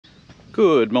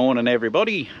Good morning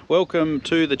everybody, welcome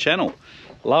to the channel.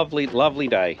 Lovely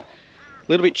day. A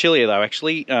little bit chillier though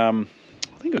actually. I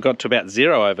think it got to about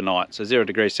 0 overnight, so 0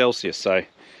 degrees Celsius, so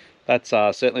that's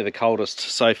certainly the coldest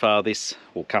so far this,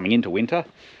 well, coming into winter.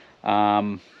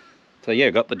 So yeah,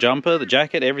 got the jumper, the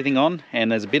jacket, everything on,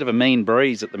 and there's a bit of a mean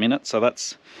breeze at the minute, so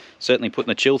that's certainly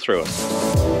putting a chill through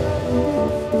us.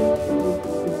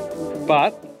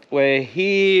 But we're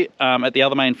here at the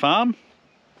other main farm,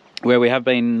 where we have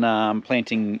been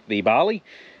planting the barley,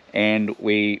 and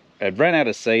we had ran out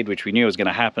of seed, which we knew was going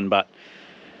to happen, but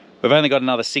we've only got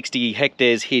another 60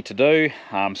 hectares here to do,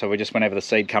 so we just, whenever the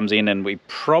seed comes in, and we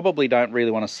probably don't really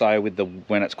want to sow with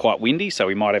when it's quite windy, so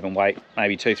we might even wait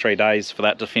maybe 2-3 days for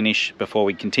that to finish before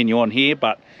we continue on here.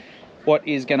 But what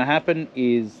is going to happen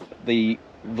is the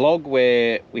vlog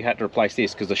where we had to replace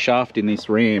this because the shaft in this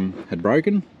ram had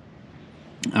broken,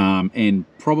 and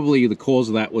probably the cause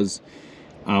of that was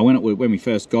when we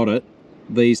first got it,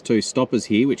 these two stoppers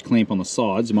here, which clamp on the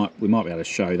sides, we might be able to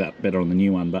show that better on the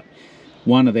new one, but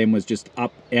one of them was just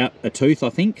out a tooth, I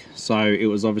think, so it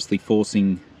was obviously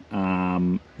forcing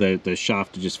the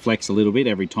shaft to just flex a little bit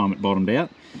every time it bottomed out.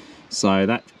 So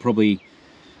that probably,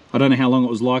 I don't know how long it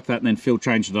was like that, and then Phil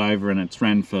changed it over and it's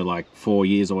ran for like 4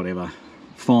 years or whatever,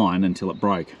 fine, until it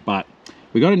broke. But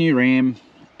we got a new ram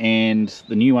and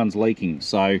the new one's leaking,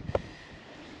 so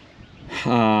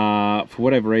for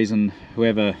whatever reason,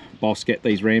 whoever boss get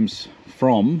these rams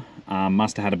from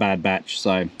must have had a bad batch,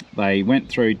 so they went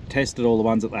through, tested all the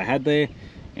ones that they had there,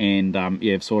 and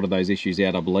yeah, have sorted those issues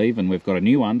out, I believe, and we've got a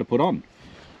new one to put on.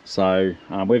 So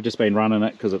we've just been running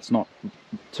it because it's not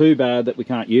too bad that we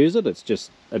can't use it, it's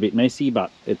just a bit messy,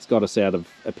 but it's got us out of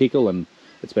a pickle and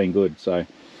it's been good. So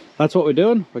that's what we're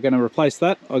doing. We're going to replace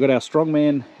that. I've got our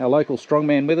strongman, our local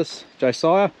strongman with us,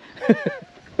 Josiah.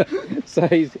 So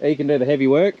he can do the heavy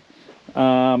work.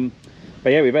 But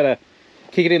yeah, we better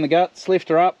kick it in the guts, lift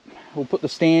her up, we'll put the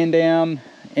stand down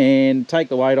and take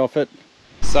the weight off it.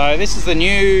 So this is the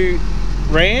new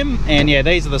ram, and yeah,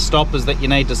 these are the stoppers that you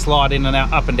need to slide in and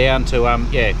out, up and down to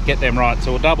yeah, get them right.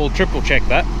 So we'll double, triple check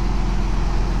that.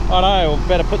 I know, we'll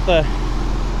better put the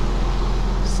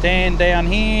stand down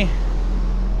here.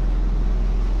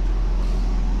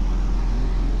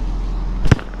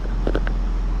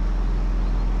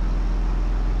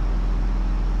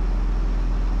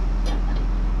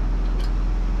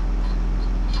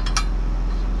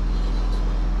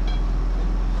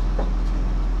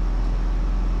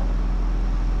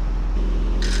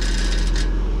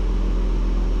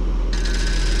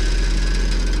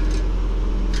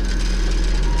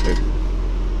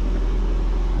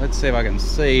 Let's see if I can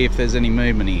see if there's any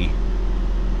movement here.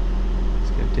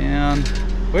 Let's go down.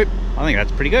 Whoop, I think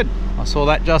that's pretty good. I saw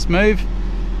that just move.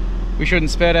 We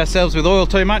shouldn't spurt ourselves with oil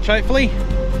too much, hopefully.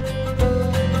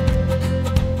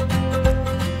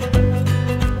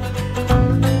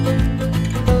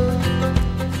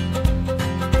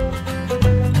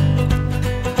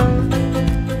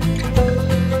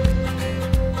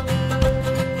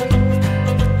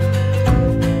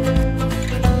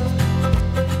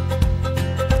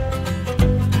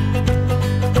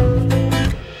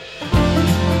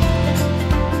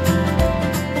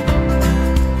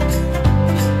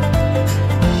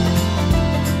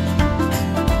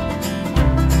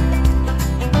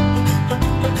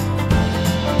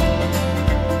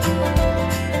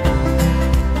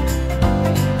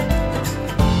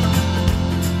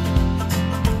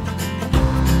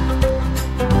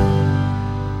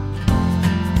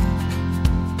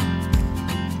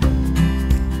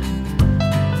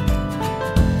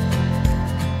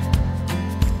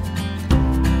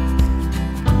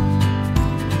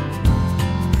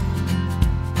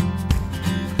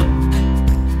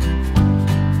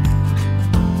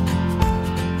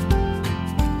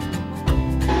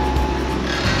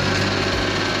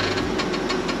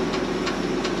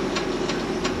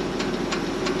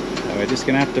 We're just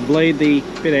going to have to bleed the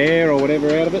bit of air or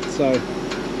whatever out of it, so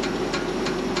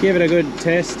give it a good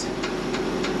test.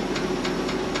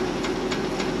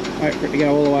 Wait for it to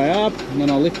go all the way up, and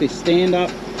then I'll lift this stand up.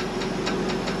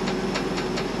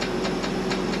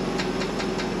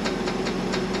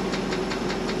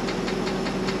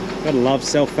 Gotta love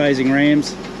self-phasing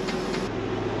rams.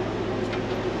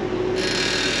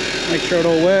 Make sure it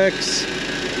all works.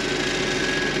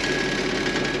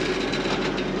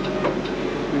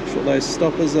 Those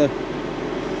stoppers are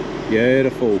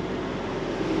beautiful.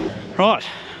 Right,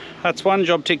 that's one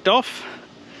job ticked off.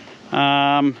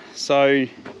 So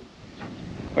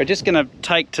we're just going to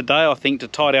take today, I think, to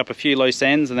tidy up a few loose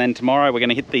ends, and then tomorrow we're going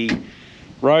to hit the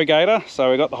Rogator.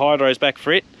 So we've got the hydros back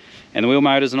for it and the wheel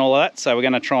motors and all of that, so we're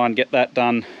going to try and get that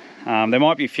done There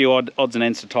might be a few odds and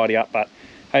ends to tidy up, but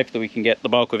hopefully we can get the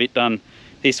bulk of it done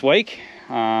this week.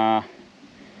 Yeah,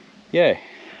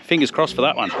 fingers crossed for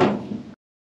that one.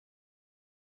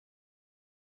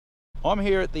 I'm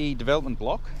here at the development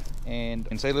block and you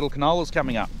can see little canolas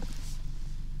coming up.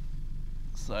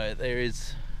 So there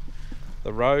is,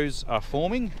 the rows are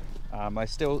forming.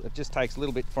 It just takes a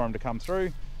little bit for them to come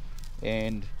through,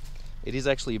 and it is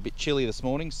actually a bit chilly this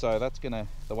morning, so that's gonna,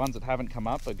 the ones that haven't come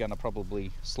up are gonna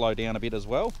probably slow down a bit as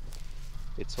well.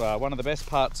 It's one of the best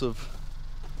parts of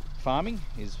farming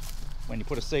is when you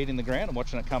put a seed in the ground and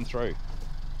watching it come through,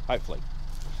 hopefully.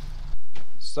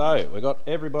 So we've got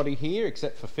everybody here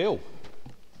except for Phil.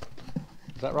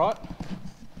 Is that right?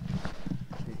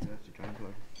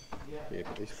 Yeah,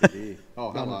 but this bit here.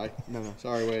 Oh, hello. No,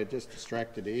 sorry, we're just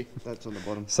distracted here. That's on the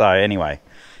bottom. So anyway,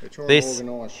 this,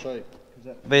 organised sheep.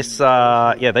 yeah, these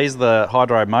are the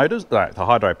hydro motors, no, the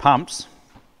hydro pumps,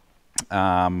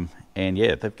 and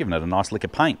yeah, they've given it a nice lick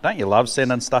of paint. Don't you love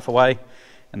sending stuff away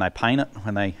and they paint it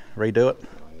when they redo it?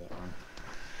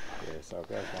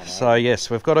 So yes,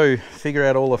 we've got to figure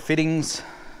out all the fittings,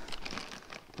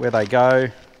 where they go,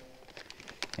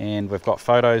 and we've got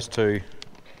photos to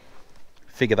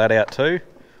figure that out too.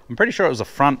 I'm pretty sure it was the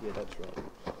front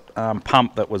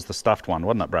pump that was the stuffed one,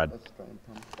 wasn't it, Brad? That's the front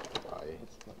pump. Oh,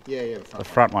 yeah. Yeah, the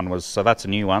front one was, so that's a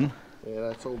new one. Yeah,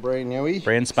 that's all brand newy.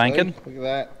 Brand spanking. See? Look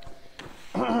at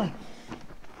that.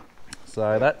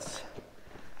 So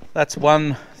that's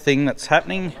one thing that's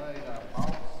happening.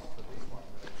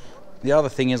 The other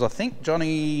thing is, I think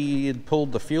Johnny had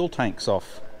pulled the fuel tanks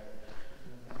off,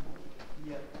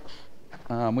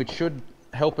 which should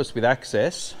help us with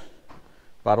access,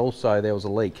 but also there was a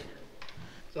leak.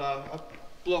 So I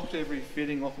blocked every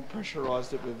fitting off and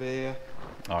pressurised it with air.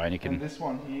 Oh, and you can... And this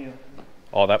one here.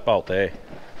 Oh, that bolt there.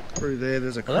 Through there,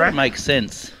 there's a crack. Well, that would make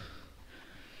sense.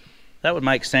 That would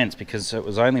make sense because it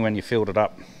was only when you filled it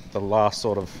up, the last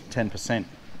sort of 10%,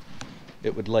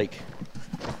 it would leak.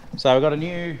 So we've got a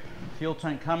new fuel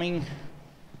tank coming,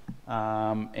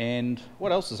 and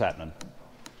what else is happening?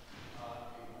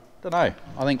 Don't know.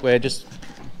 I think we're just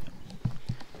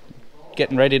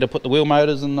getting ready to put the wheel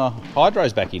motors and the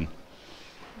hydros back in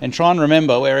and try and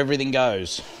remember where everything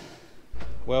goes.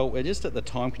 Well, we're just at the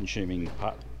time-consuming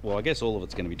part. Well, I guess all of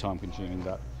it's going to be time-consuming,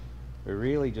 but we're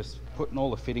really just putting all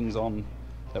the fittings on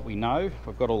that we know.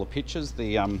 We've got all the pictures.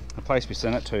 The place we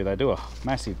sent it to, they do a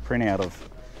massive printout of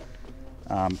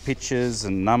pictures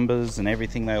and numbers and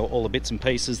everything. All the bits and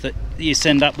pieces that you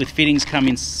send up with fittings come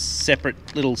in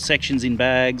separate little sections in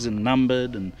bags and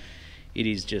numbered, and it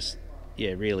is just,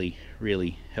 yeah, really,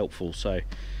 really helpful. So,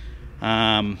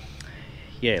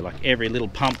 yeah, like every little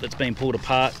pump that's been pulled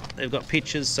apart, they've got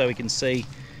pictures so we can see.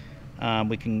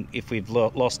 We can, if we've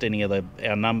lost any of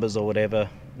our numbers or whatever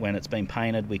when it's been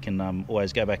painted, we can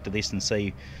always go back to this and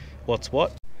see what's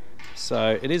what.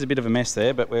 So it is a bit of a mess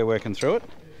there, but we're working through it.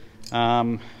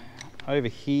 Over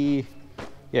here,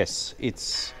 yes,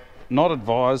 it's not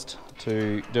advised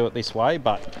to do it this way,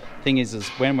 but the thing is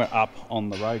when we're up on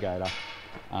the Rogator,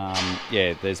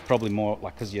 yeah, there's probably more,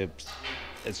 like, because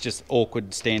it's just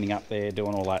awkward standing up there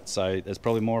doing all that, so there's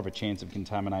probably more of a chance of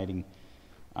contaminating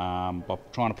by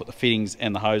trying to put the fittings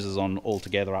and the hoses on all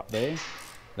together up there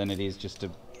than it is just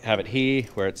to have it here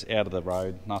where it's out of the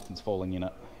road, nothing's falling in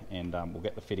it, and we'll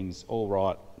get the fittings all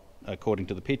right according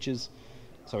to the pictures,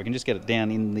 so we can just get it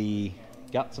down in the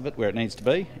guts of it where it needs to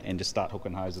be and just start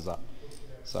hooking hoses up.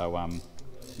 So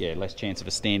yeah, less chance of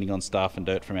us standing on stuff and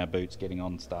dirt from our boots getting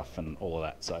on stuff and all of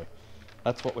that. So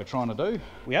that's what we're trying to do.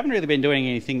 We haven't really been doing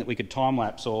anything that we could time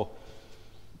lapse or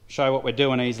show what we're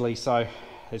doing easily, so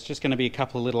it's just going to be a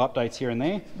couple of little updates here and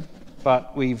there.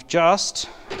 But we've just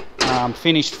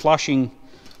finished flushing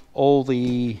all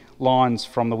the lines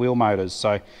from the wheel motors.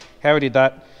 So how we did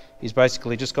that is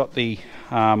basically just got the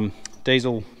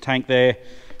diesel tank there.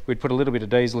 We'd put a little bit of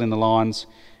diesel in the lines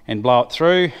and blow it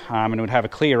through, and it would have a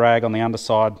clear rag on the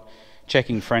underside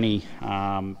checking for any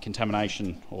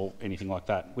contamination or anything like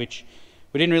that, which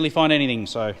we didn't really find anything.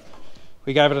 So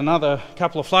we gave it another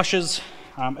couple of flushes,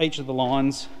 each of the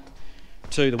lines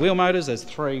to the wheel motors. There's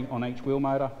 3 on each wheel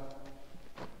motor,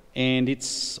 and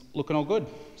it's looking all good.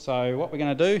 So what we're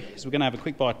going to do is we're going to have a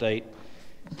quick bite to eat,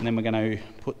 and then we're going to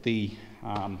put the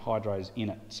hydros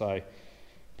in it. So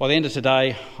by the end of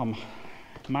today,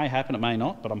 it may happen, it may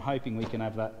not, but I'm hoping we can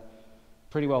have that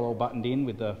pretty well all buttoned in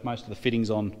with most of the fittings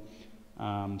on.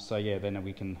 So yeah, then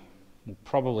we'll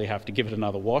probably have to give it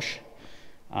another wash,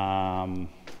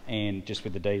 and just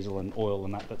with the diesel and oil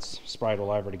and that's sprayed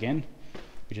all over it again,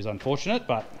 which is unfortunate,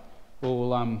 but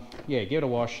we'll yeah, give it a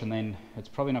wash, and then it's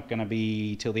probably not going to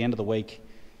be till the end of the week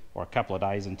or a couple of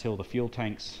days until the fuel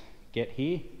tanks get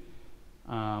here.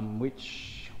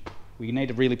 which we need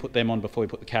to really put them on before we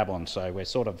put the cab on. So we're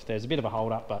sort of, there's a bit of a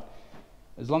hold up, but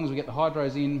as long as we get the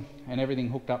hydros in and everything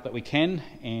hooked up that we can,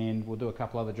 and we'll do a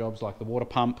couple other jobs like the water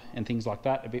pump and things like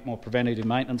that, a bit more preventative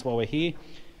maintenance while we're here,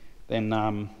 then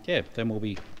yeah, then we'll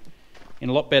be in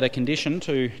a lot better condition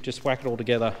to just whack it all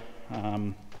together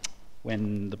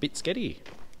when the bits get here.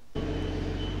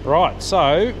 Right,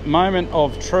 so moment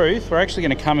of truth. We're actually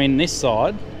going to come in this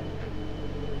side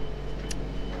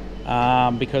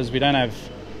because we don't have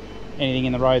anything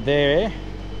in the road there,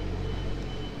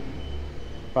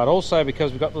 but also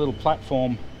because we've got the little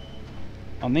platform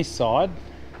on this side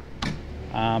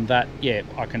that, yeah,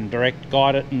 I can direct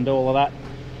guide it and do all of that.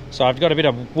 So I've got a bit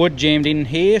of wood jammed in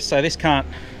here, so this can't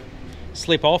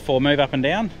slip off or move up and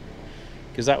down,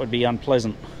 because that would be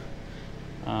unpleasant.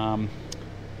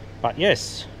 But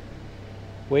yes,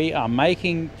 we are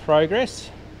making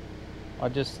progress. I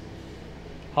just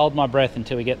hold my breath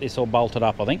until we get this all bolted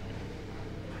up, I think.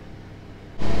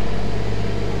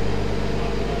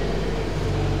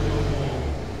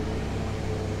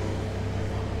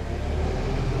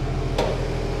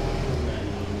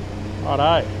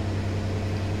 Righto.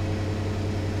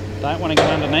 Don't want to get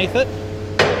underneath it.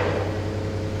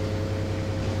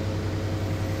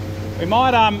 We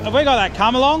might, have we got that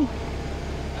come along?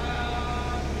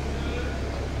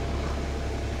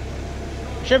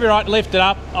 Should be right to lift it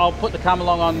up. I'll put the come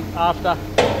along on after.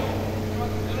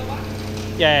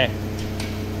 Yeah.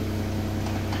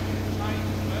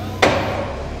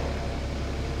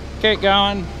 Keep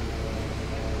going.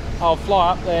 I'll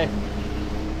fly up there.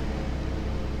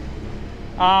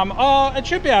 Oh, it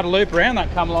should be able to loop around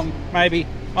that come along, maybe.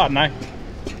 I don't know.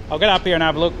 I'll get up here and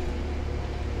have a look.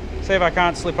 See if I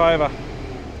can't slip over.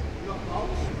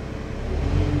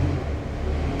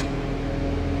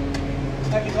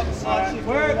 Have you got the side shift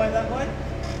all the way that way?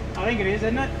 I think it is,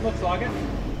 isn't it? Looks like it.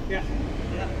 Yeah.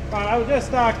 Yeah. Right, I'll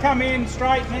just come in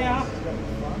straight now. Let's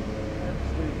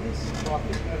do this. I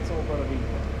think that's all got to be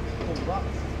pulled up.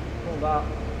 Pulled up.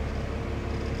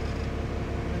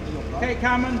 Keep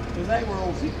coming. Because they were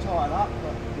all zip tied up.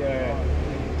 But Yeah.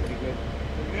 Pretty good.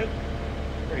 Pretty good.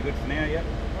 Pretty good for now, yeah.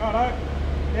 Righto.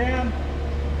 Down.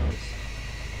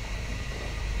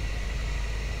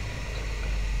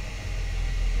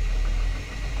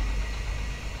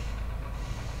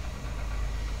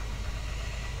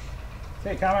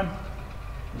 Keep coming.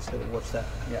 just got to watch that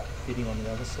fitting on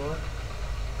the other side.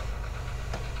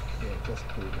 Yeah, just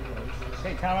pull it.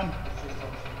 Keep coming.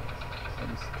 I'll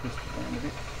just twist it around a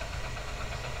bit.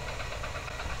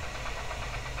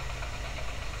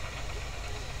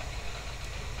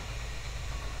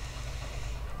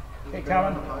 Keep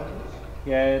coming.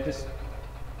 Yeah, just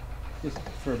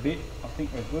for a bit. I think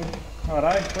we're good.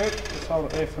 Righto, good. Just hold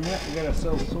it there for a minute. We'll get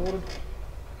ourselves sorted.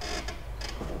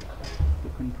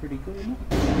 Looking pretty good, isn't it?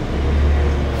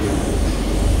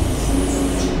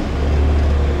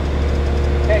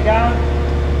 Keep going.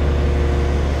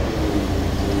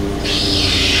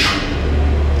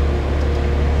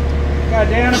 Go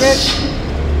down a bit.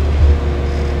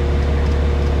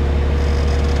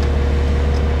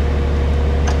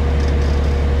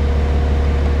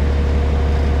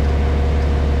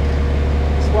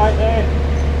 Right there.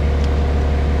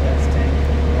 That's tank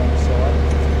wrong side.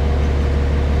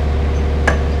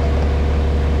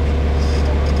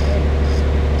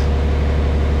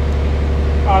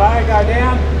 Alright, go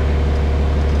down.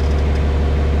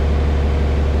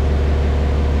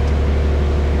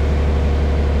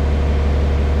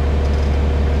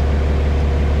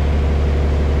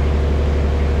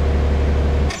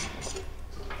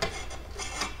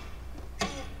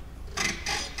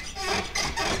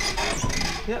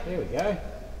 Yep. There we go.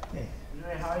 Yeah. Is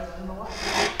there hoses in the way?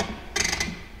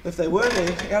 If they were,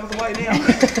 they're out of the way now.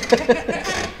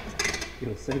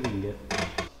 You'll see if we can get.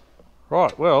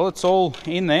 Right, well, it's all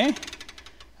in there.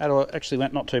 That actually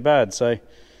went not too bad. So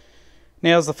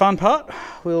now's the fun part.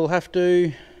 We'll have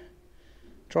to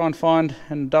try and find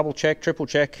and double check, triple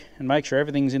check, and make sure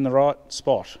everything's in the right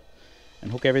spot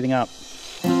and hook everything up.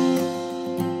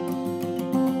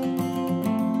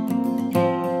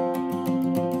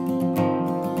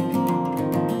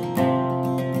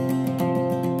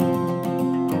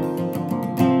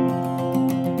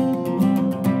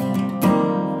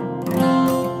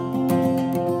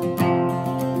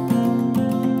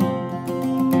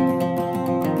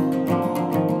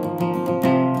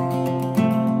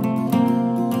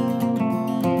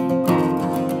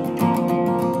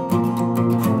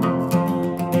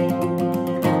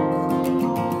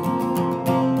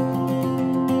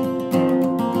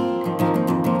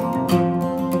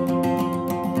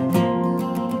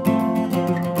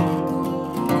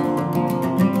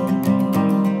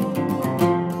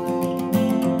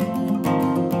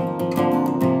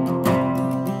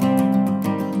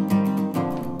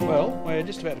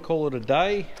 just about to call it a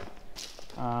day.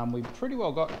 We pretty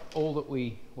well got all that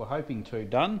we were hoping to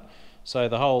done. So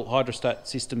the whole hydrostat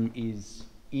system is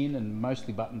in and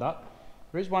mostly buttoned up.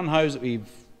 There is one hose that we've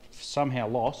somehow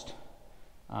lost.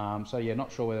 So yeah,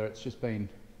 not sure whether it's just been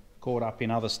caught up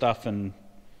in other stuff and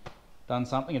done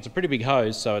something. It's a pretty big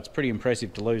hose, so it's pretty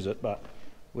impressive to lose it, but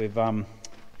we've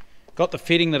got the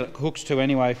fitting that it hooks to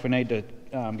anyway if we need to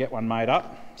get one made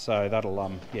up. So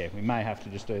that'll, yeah, we may have to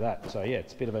just do that. So yeah,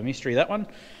 it's a bit of a mystery, that one.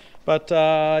 But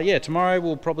yeah, tomorrow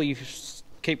we'll probably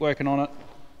keep working on it.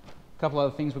 A couple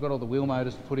other things, we've got all the wheel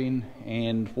motors to put in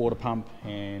and water pump,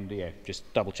 and yeah,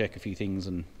 just double check a few things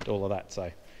and all of that.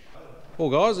 So, well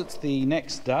guys, it's the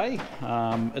next day.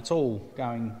 It's all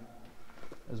going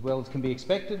as well as can be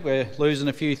expected. We're losing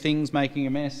a few things, making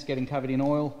a mess, getting covered in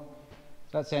oil.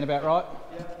 Does that sound about right?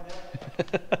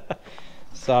 Yeah.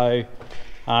 So,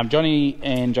 Johnny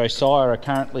and Josiah are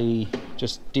currently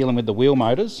just dealing with the wheel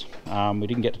motors. We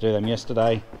didn't get to do them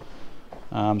yesterday.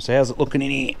 So how's it looking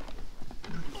in here?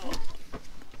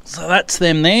 So that's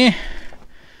them there,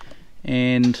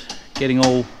 and getting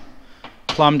all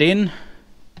plumbed in.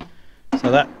 So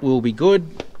that will be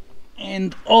good.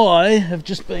 And I have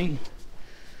just been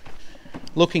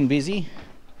looking busy,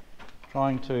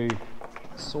 trying to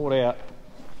sort out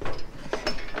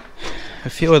a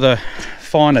few of the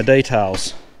finer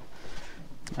details.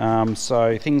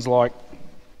 So things like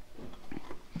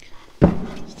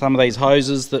some of these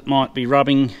hoses that might be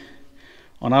rubbing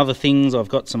on other things. I've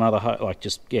got some other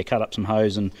cut up some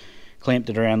hose and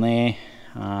clamped it around there.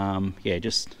 Yeah,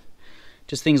 just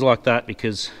things like that,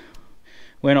 because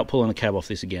we're not pulling the cab off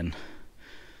this again,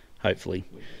 hopefully.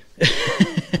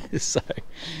 So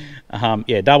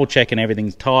yeah, double checking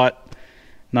everything's tight,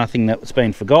 nothing that's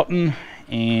been forgotten,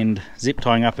 and zip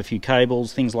tying up a few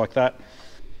cables, things like that.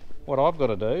 What I've got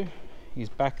to do is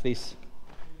back the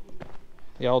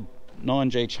old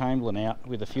 9G Chamberlain out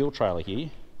with a fuel trailer here.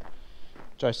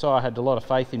 Josiah had a lot of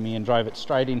faith in me and drove it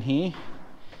straight in here,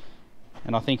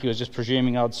 and I think he was just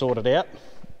presuming I'd sort it out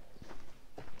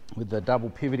with the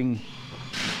double pivoting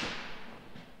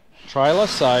trailer.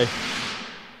 So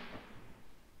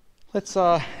let's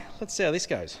see how this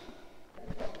goes.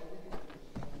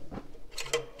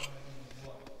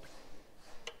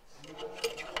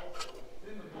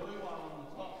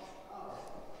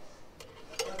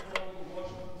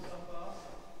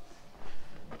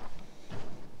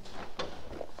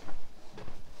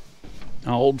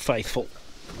 Old Faithful.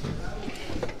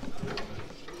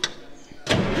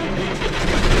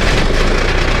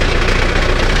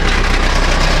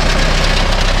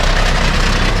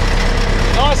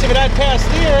 Nice if it had power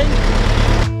steering.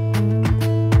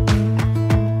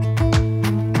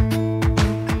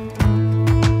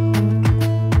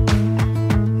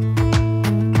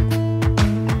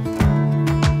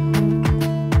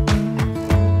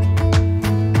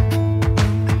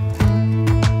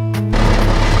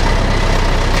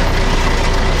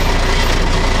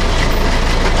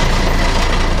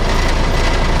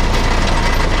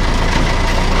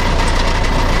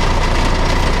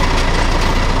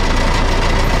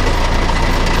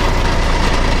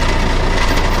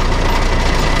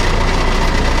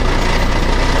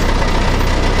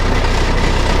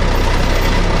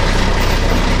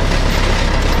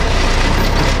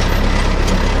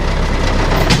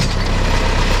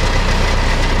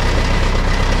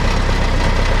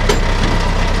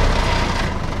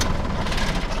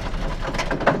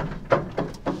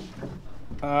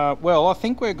 Well, I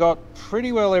think we've got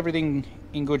pretty well everything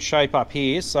in good shape up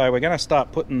here, so we're going to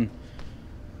start putting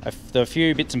the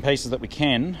few bits and pieces that we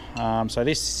can. So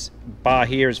this bar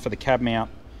here is for the cab mount,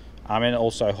 and it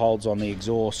also holds on the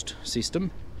exhaust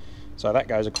system, so that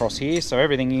goes across here. So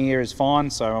everything here is fine,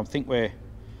 so I think we're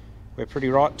pretty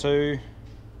right to,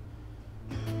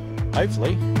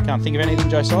 hopefully. Can't think of anything,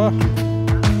 Josiah? I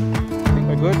think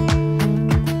we're good.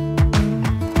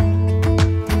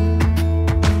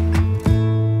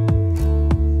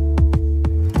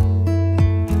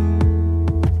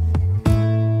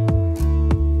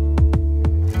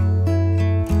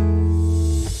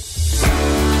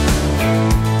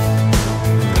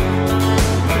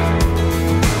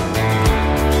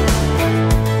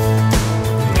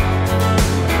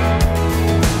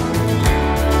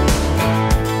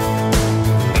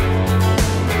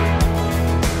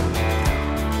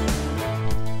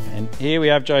 Here we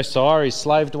have Josiah. He's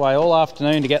slaved away all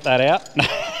afternoon to get that out.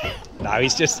 No,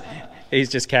 he's just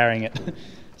carrying it.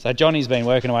 So Johnny's been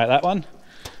working away at that one.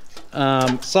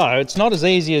 So it's not as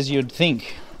easy as you'd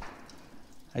think.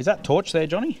 Is that torch there,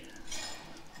 Johnny?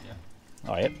 Yeah.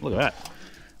 Oh yeah, look at that.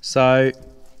 So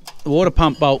the water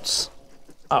pump bolt's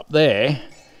up there,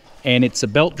 and it's a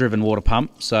belt driven water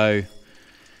pump, so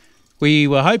We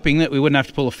were hoping that we wouldn't have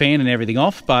to pull a fan and everything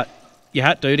off, but you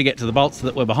had to get to the bolts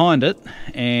that were behind it,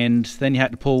 and then you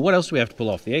had to pull, what else do we have to pull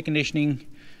off? The air conditioning,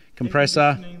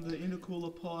 compressor. The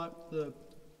intercooler pipe, the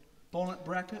bonnet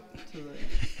bracket to the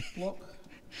block.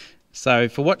 So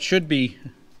for what should be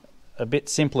a bit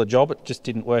simpler job, it just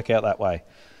didn't work out that way.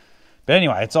 But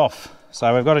anyway, it's off.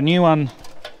 So we've got a new one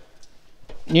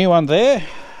there.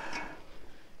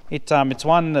 It's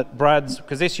one that Brad's,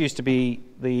 because this used to be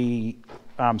the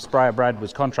sprayer Brad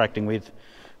was contracting with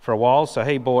for a while, so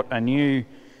he bought a new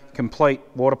complete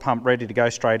water pump ready to go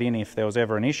straight in if there was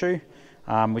ever an issue,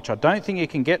 which I don't think you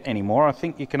can get anymore. I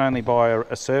think you can only buy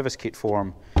a service kit for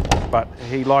them, but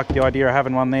he liked the idea of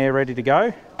having one there ready to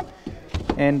go,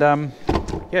 and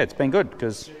yeah, it's been good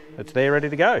because it's there ready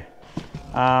to go.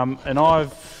 And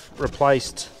I've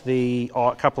replaced a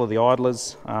couple of the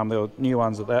idlers. There were new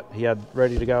ones that he had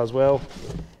ready to go as well,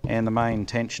 and the main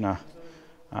tensioner.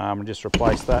 Just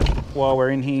replace that while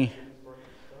we're in here.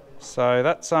 So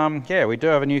that's yeah, we do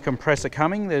have a new compressor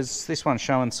coming. There's this one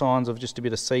showing signs of just a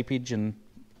bit of seepage and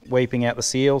weeping out the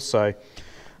seal, so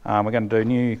we're going to do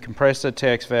new compressor,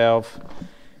 TX valve,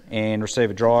 and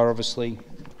receiver dryer obviously,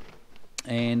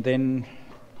 and then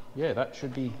yeah, that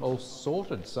should be all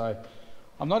sorted. So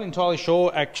I'm not entirely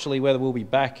sure actually whether we'll be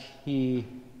back here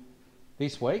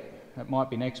this week. It might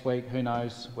be next week, who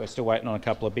knows. We're still waiting on a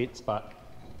couple of bits, but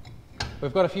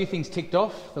we've got a few things ticked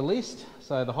off the list.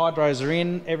 So the hydros are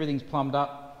in, everything's plumbed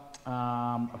up,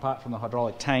 apart from the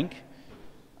hydraulic tank,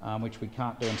 which we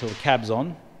can't do until the cab's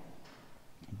on.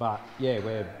 But yeah,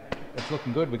 it's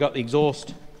looking good. We've got the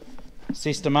exhaust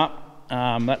system up,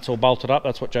 that's all bolted up.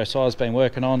 That's what Josiah's been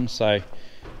working on. So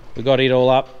we got it all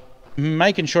up,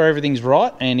 making sure everything's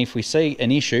right. And if we see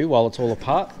an issue while it's all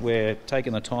apart, we're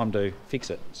taking the time to fix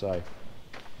it. So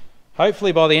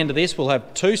hopefully by the end of this, we'll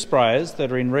have 2 sprayers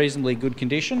that are in reasonably good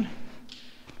condition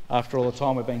after all the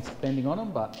time we've been spending on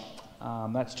them, but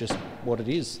that's just what it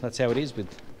is. That's how it is with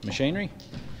machinery.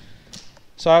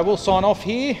 So we'll sign off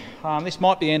here. This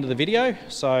might be the end of the video,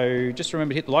 so just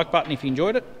remember to hit the like button if you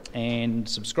enjoyed it, and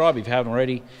subscribe if you haven't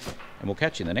already, and we'll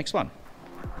catch you in the next one.